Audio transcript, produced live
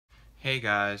Hey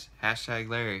guys, hashtag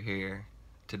Larry here.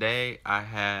 Today I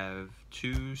have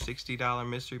two $60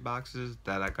 mystery boxes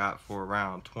that I got for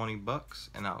around 20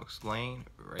 bucks, and I'll explain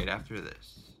right after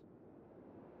this.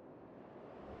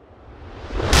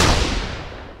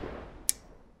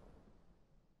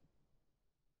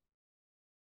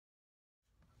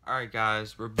 Alright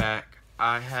guys, we're back.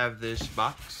 I have this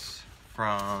box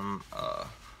from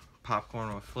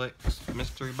Popcorn with Flicks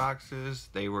mystery boxes.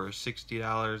 They were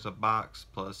 $60 a box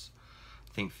plus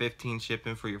I think 15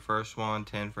 shipping for your first one,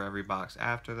 10 for every box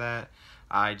after that.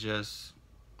 I just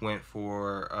went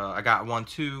for I got one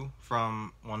too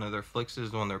from one of their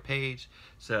Flixes on their page,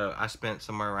 so I spent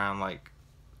somewhere around like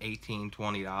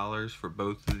 $18-20 for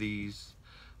both of these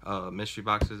mystery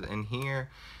boxes in here,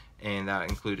 and that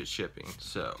included shipping.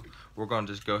 So we're gonna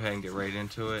just go ahead and get right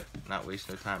into it, not waste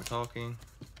no time talking.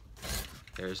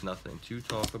 There's nothing to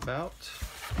talk about.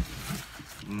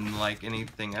 Like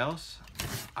anything else,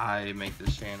 I make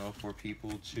this channel for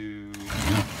people to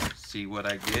see what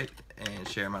I get and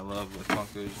share my love with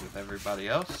Funkos with everybody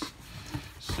else.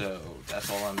 So that's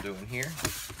all I'm doing here.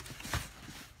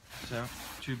 So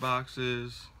 2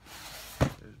 boxes,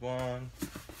 there's 1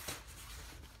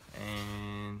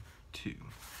 and 2.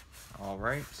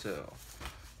 Alright, so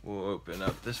we'll open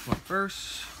up this one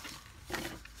first.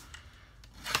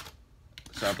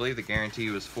 So I believe the guarantee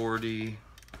was 40,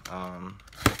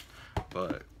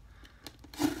 but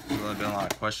there's been a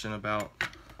lot of question about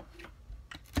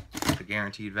the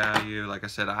guaranteed value. Like I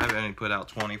said, I've only put out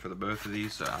 20 for the both of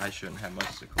these, so I shouldn't have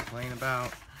much to complain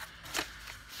about.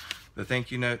 The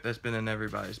thank you note that's been in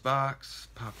everybody's box.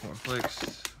 Popcorn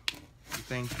Flicks,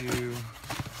 thank you.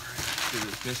 Alright, do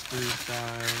this mystery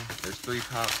style. There's 3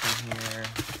 pops in here.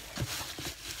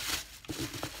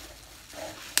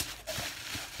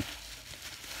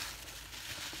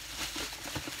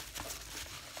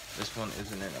 This one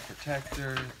isn't in a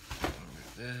protector.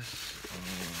 This,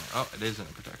 oh, it is in a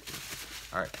protector.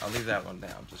 Alright, I'll leave that one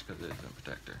down just because it is in a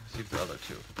protector. See if the other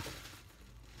 2.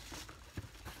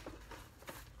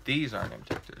 These aren't in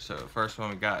protectors. So the first one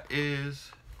we got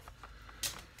is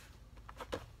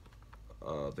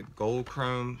the gold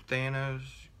chrome Thanos,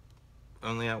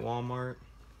 only at Walmart.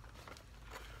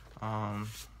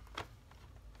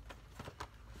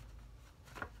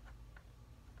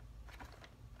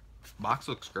 Box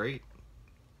looks great.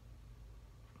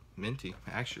 Minty,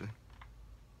 actually.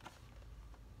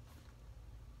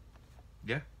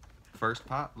 Yeah, first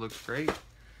pop looks great.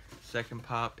 Second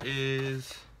pop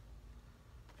is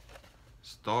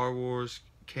Star Wars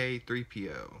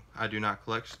K3PO. I do not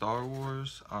collect Star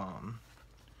Wars.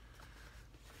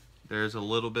 There's a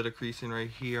little bit of creasing right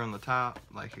here on the top,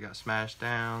 like it got smashed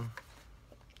down.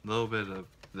 A little bit of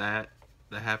that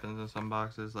happens in some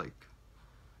boxes, like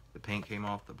the paint came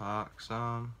off the box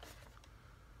some.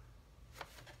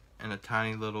 And a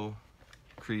tiny little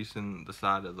crease in the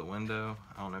side of the window.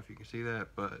 I don't know if you can see that,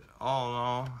 but all in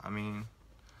all, I mean,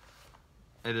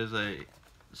 it is a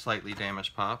slightly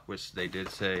damaged pop, which they did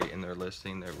say in their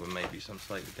listing there would maybe some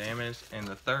slight damage. And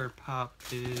the third pop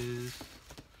is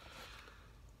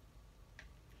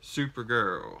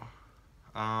Supergirl.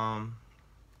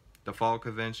 The Fall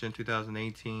Convention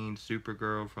 2018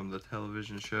 Supergirl from the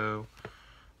television show.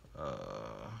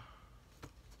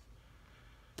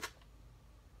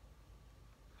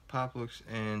 Pop looks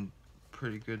in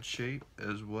pretty good shape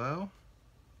as well.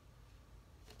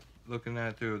 Looking at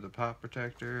it through the pop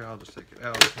protector, I'll just take it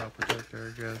out of the pop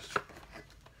protector, I guess.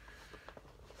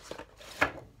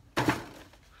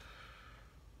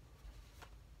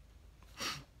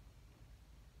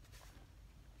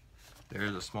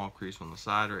 There's a small crease on the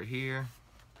side right here,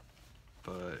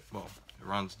 but, well, it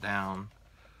runs down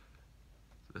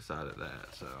the side of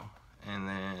that, so. And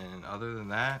then, other than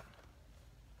that,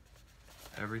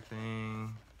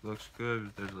 everything looks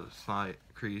good. There's a slight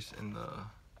crease in the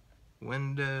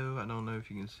window. I don't know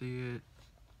if you can see it.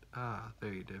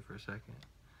 There you did for a second.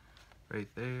 Right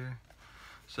there.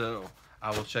 So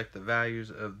I will check the values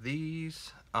of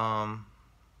these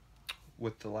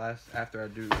with the last, after I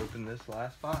do open this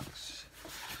last box.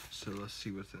 So let's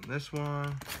see what's in this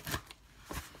one.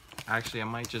 Actually, I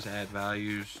might just add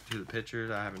values to the pictures.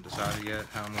 I haven't decided yet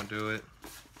how I'm gonna do it.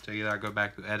 So either I go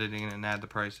back to editing and add the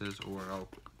prices, or I'll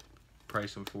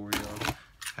price them for you.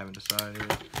 Haven't decided.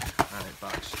 Alright,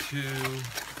 box 2.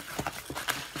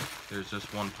 There's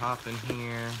just 1 pop in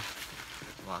here.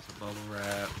 Lots of bubble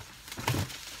wrap.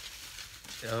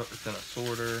 Yep, it's in a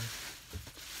sorter.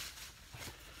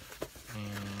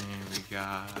 And we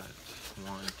got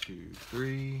 1, 2,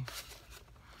 3.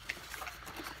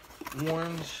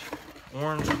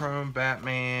 Orange Chrome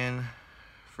Batman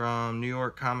from New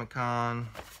York Comic Con.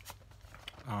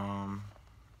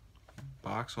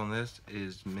 box on this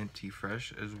is minty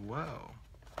fresh as well.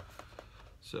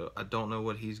 So I don't know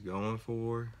what he's going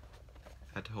for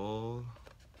at all,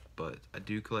 but I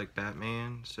do collect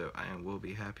Batman, so I will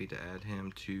be happy to add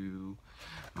him to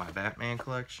my Batman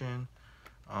collection.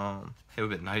 It would have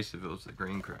been nice if it was the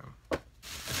green chrome, but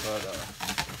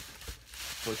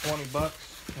for 20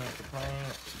 bucks, can't complain.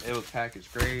 It was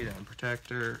packaged grade and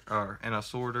protector, and a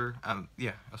sorter.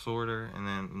 Yeah, a sorter, and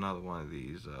then another one of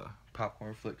these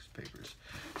popcorn flicks papers.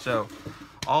 So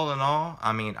all in all,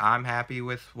 I mean, I'm happy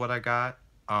with what I got.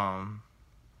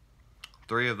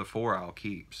 3 of the 4 I'll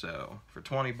keep. So for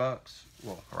 20 bucks,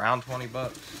 well, around 20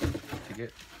 bucks to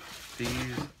get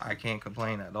these, I can't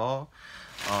complain at all.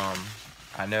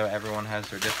 I know everyone has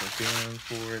their different feelings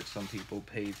for it. Some people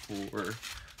paid for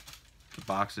the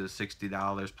boxes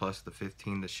 $60 plus the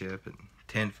 $15 to ship and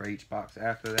 $10 for each box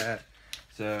after that.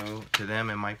 So to them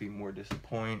it might be more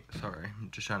disappointing. Sorry, I'm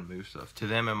just trying to move stuff. To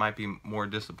them it might be more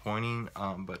disappointing,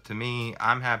 but to me,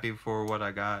 I'm happy for what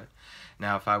I got.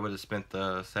 Now if I would have spent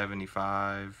the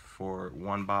 $75 for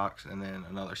one box and then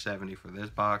another $70 for this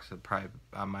box,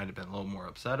 I might have been a little more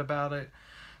upset about it.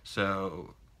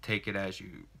 So take it as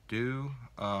you do.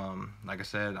 Like I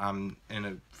said, I'm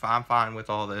fine with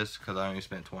all this because I only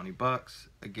spent 20 bucks.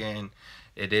 Again,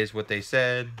 it is what they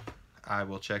said. I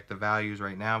will check the values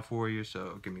right now for you,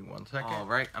 so give me 1 second. All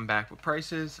right, I'm back with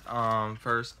prices.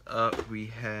 First up we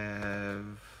have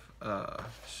Thanos.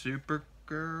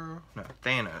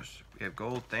 We have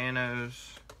gold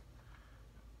Thanos.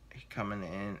 He's coming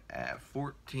in at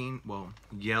 14. Well,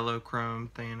 yellow chrome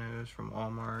Thanos from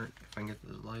Walmart. If I can get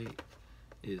this light,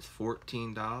 is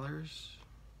 $14.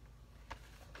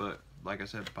 But like I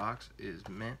said, box is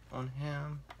mint on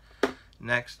him.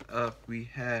 Next up we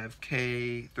have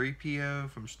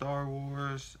K3PO from Star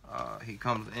Wars. He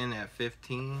comes in at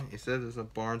 15. It says it's a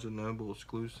Barnes & Noble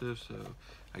exclusive, so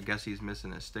I guess he's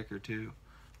missing a sticker too.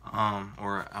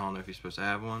 Or I don't know if he's supposed to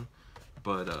have one,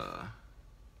 but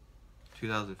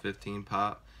 2015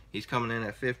 pop. He's coming in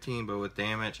at 15, but with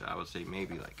damage, I would say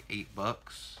maybe like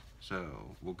 $8.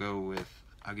 So we'll go with,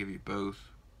 I'll give you both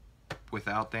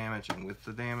without damage and with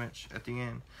the damage at the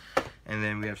end. And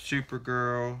then we have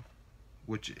Supergirl,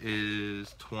 which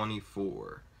is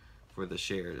 24 for the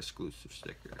shared exclusive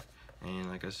sticker. And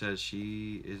like I said,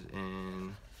 she is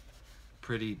in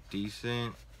pretty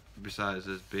decent, besides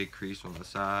this big crease on the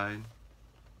side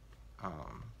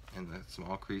and the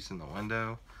small crease in the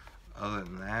window. Other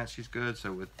than that, she's good.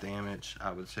 So with damage,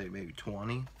 I would say maybe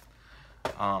 20.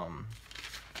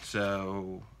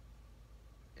 So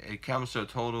it comes to a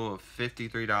total of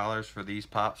 $53 for these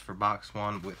pops for box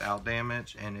 1 without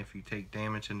damage. And if you take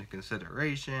damage into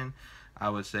consideration, I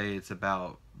would say it's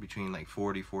about between like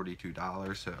 $40,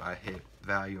 $42. So I hit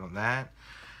value on that.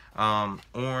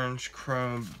 Orange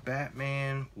chrome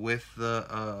Batman with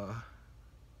the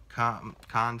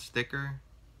con sticker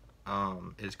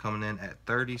is coming in at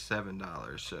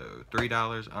 $37. So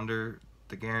 $3 under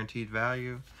the guaranteed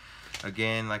value.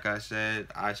 Again, like I said,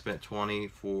 I spent 20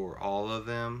 for all of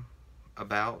them,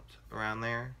 about around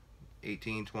there,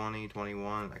 18, 20,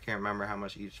 21. I can't remember how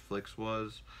much each flicks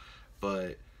was,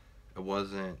 but it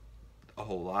wasn't a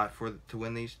whole lot to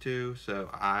win these two. So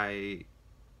I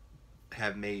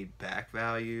have made back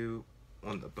value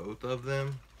on the both of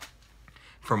them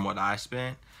from what I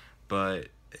spent, but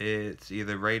it's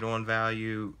either right on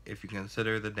value if you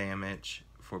consider the damage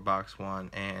for box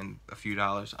 1 and a few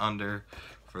dollars under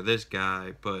for this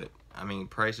guy. But I mean,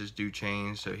 prices do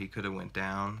change, so he could have went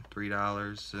down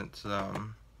 $3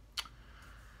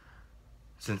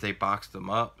 since they boxed them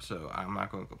up, so I'm not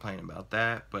going to complain about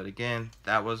that. But again,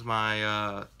 that was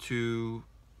my 2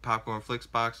 popcorn flicks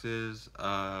boxes.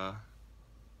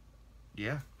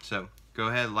 Yeah, so go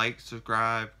ahead, like,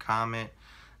 subscribe, comment,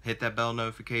 hit that bell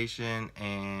notification,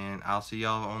 and I'll see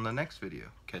y'all on the next video.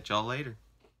 Catch y'all later.